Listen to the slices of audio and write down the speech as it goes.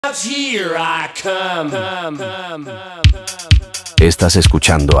out, here I come. Estás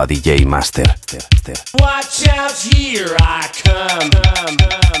escuchando a DJ Master. Watch out, here I come.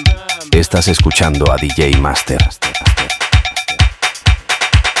 Estás escuchando a DJ Master.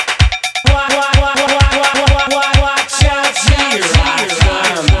 Watch out, here I come.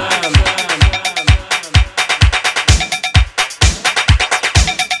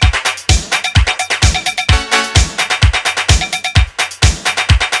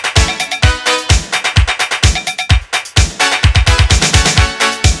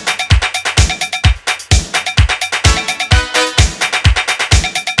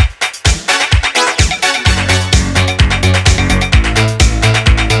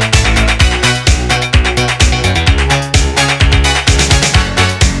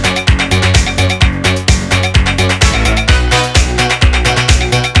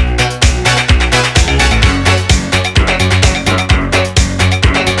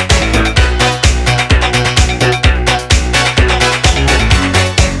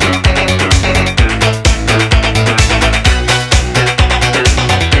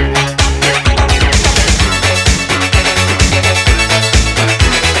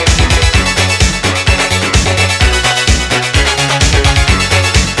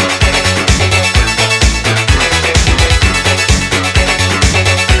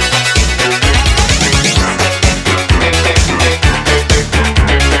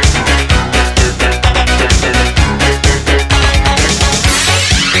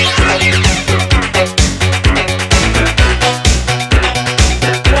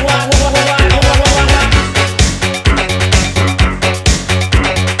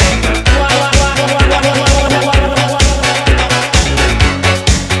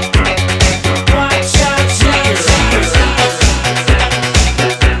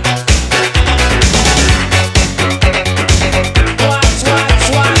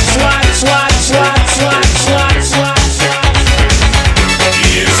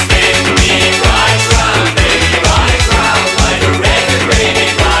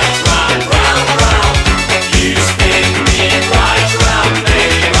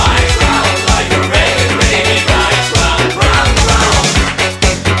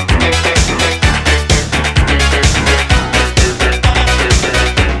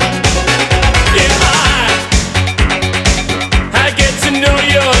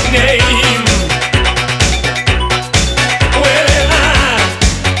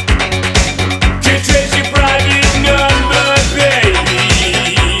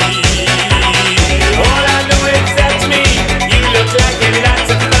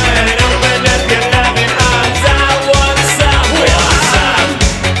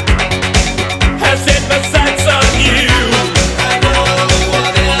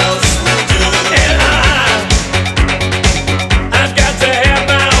 I've got to have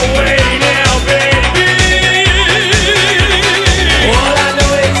my way.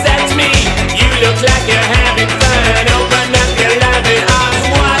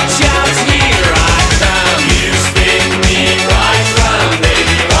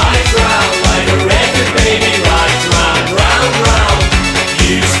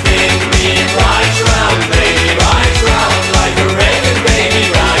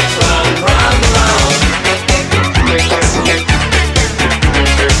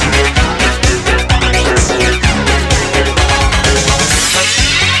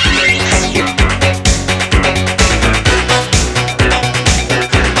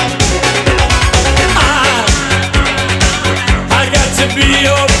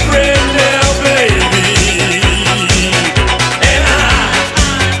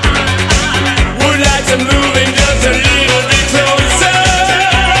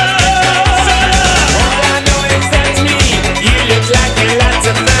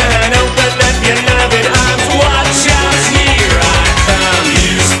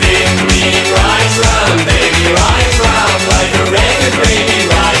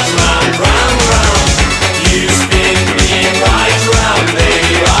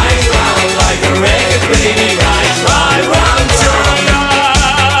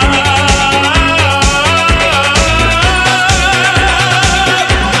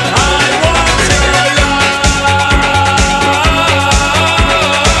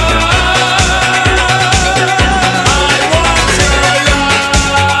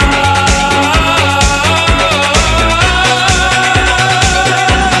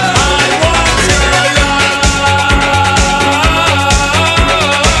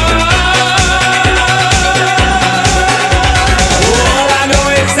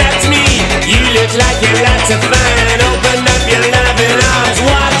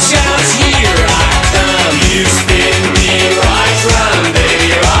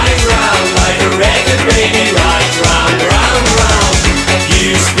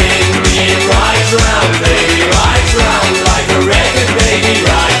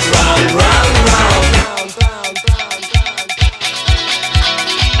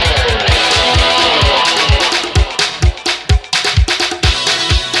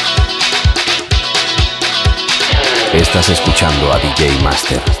 Estás escuchando a DJ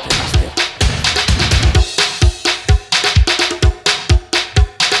Master.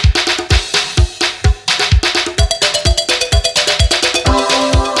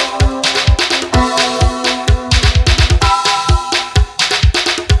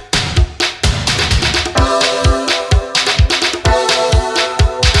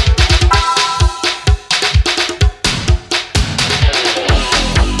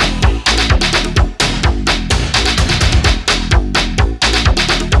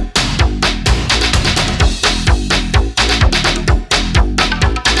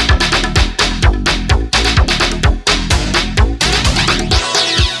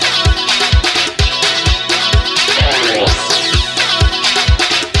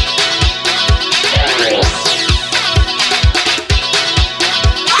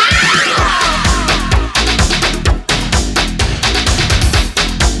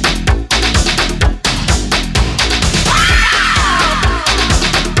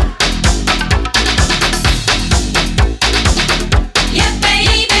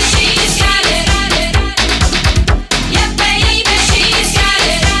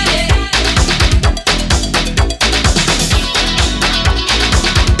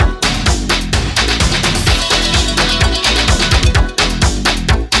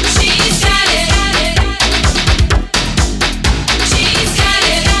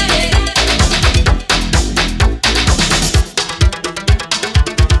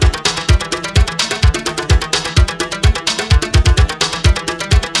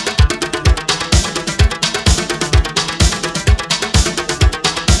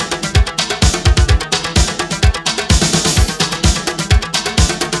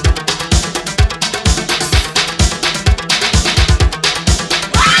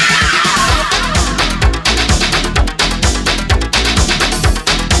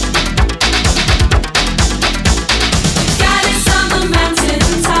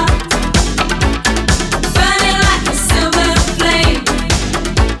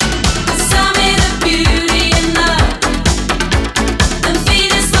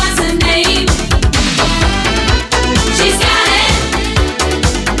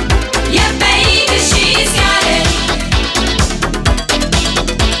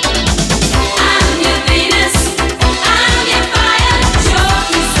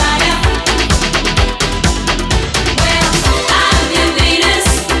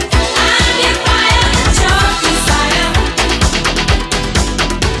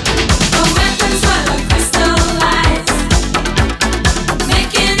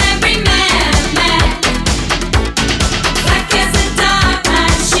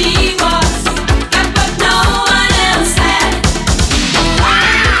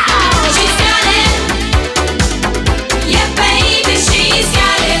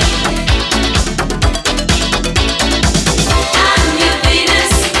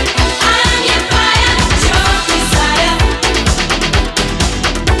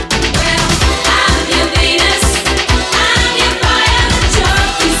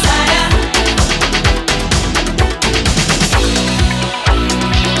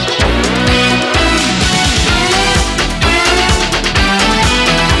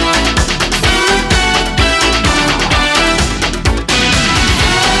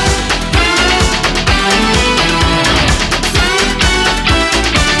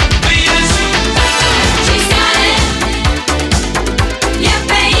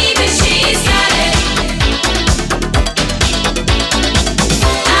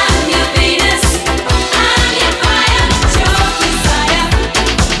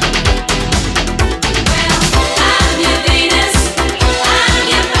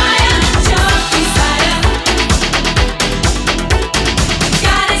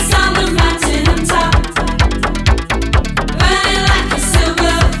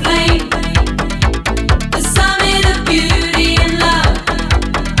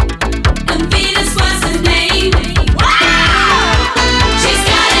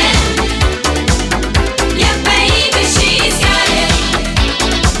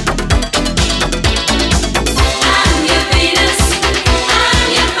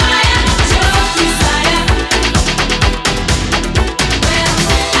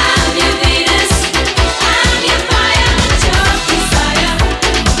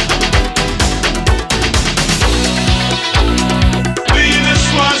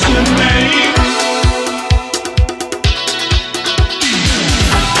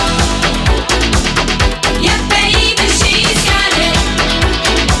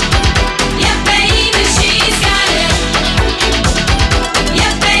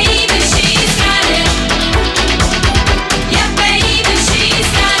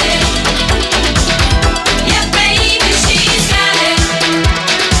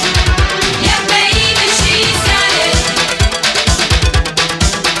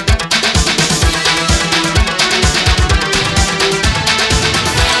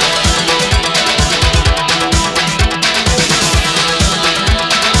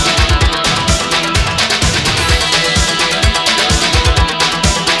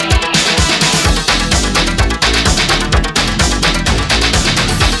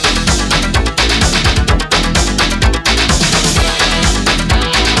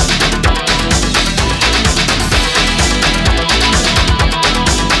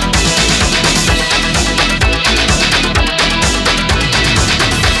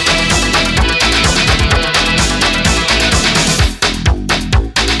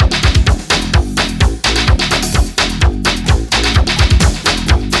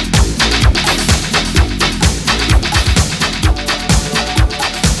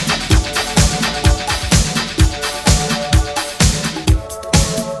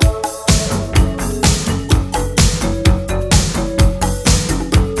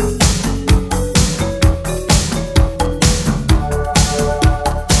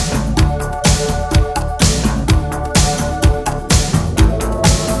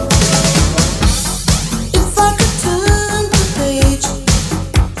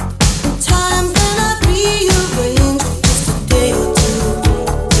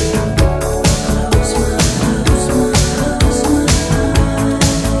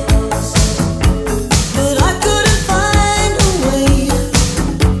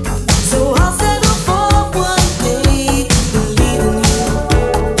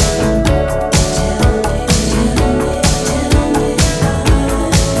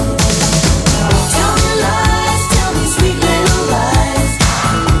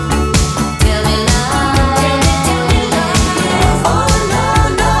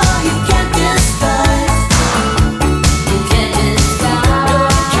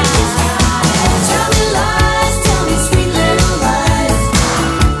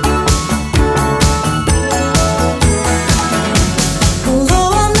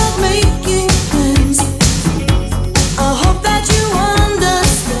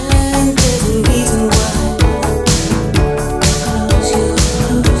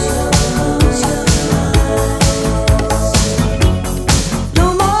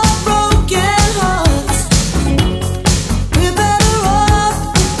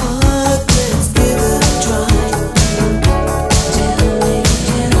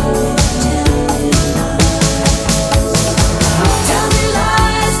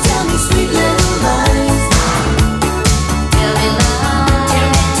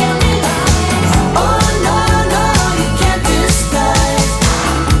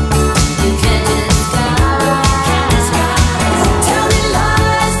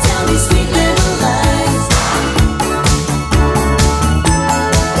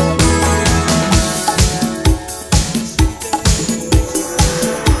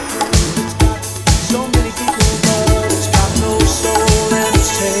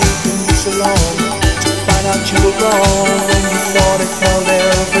 along when you thought it held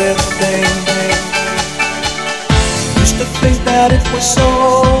everything. Used to think that it was so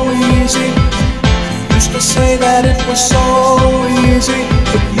easy. Used to say that it was so easy.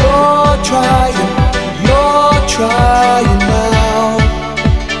 But you're trying now.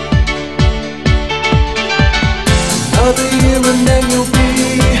 Another year and then you'll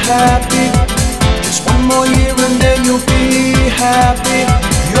be happy. Just one more year and then you'll be happy.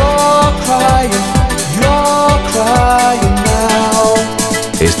 You're crying now.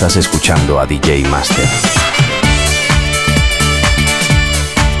 Estás escuchando a DJ Master.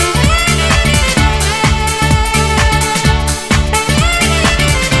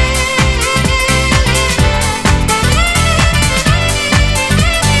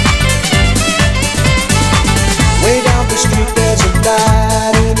 Way down the street there's a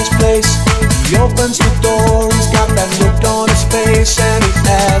light in his place. He opens the door, he's got that look on his face, and he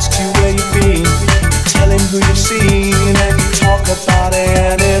asks you where you've been. You tell him who you've seen, and you talk about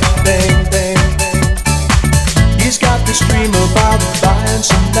anything. He's got this dream about buying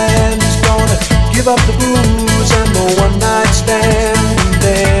some land. He's gonna give up the booze and the one night stand, and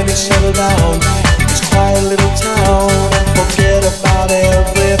then he settle down in his quiet little town and forget about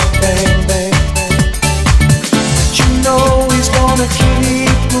everything. You know he's gonna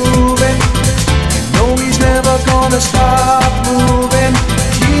keep moving. You know he's never gonna stop moving.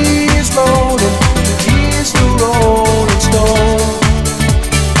 He's rolling, he's the rolling stone.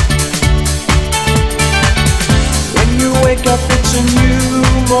 When you wake up it's a new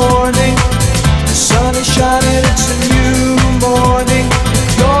morning. The sun is shining, it's a new morning.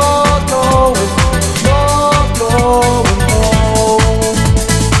 You're going home.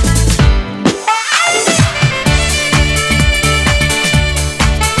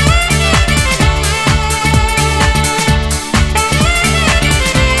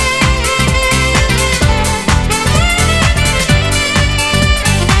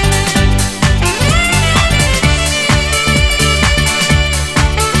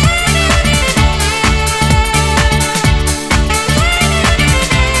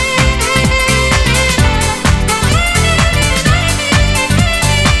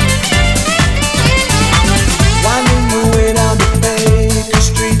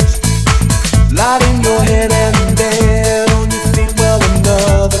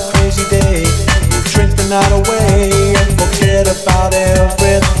 Night away and forget about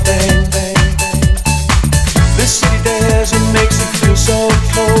everything. This city dares, it makes you feel so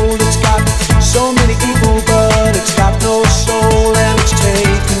cold. It's got so many people but it's got no soul, and it's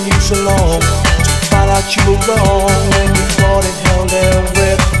taken you so long to find out you were wrong.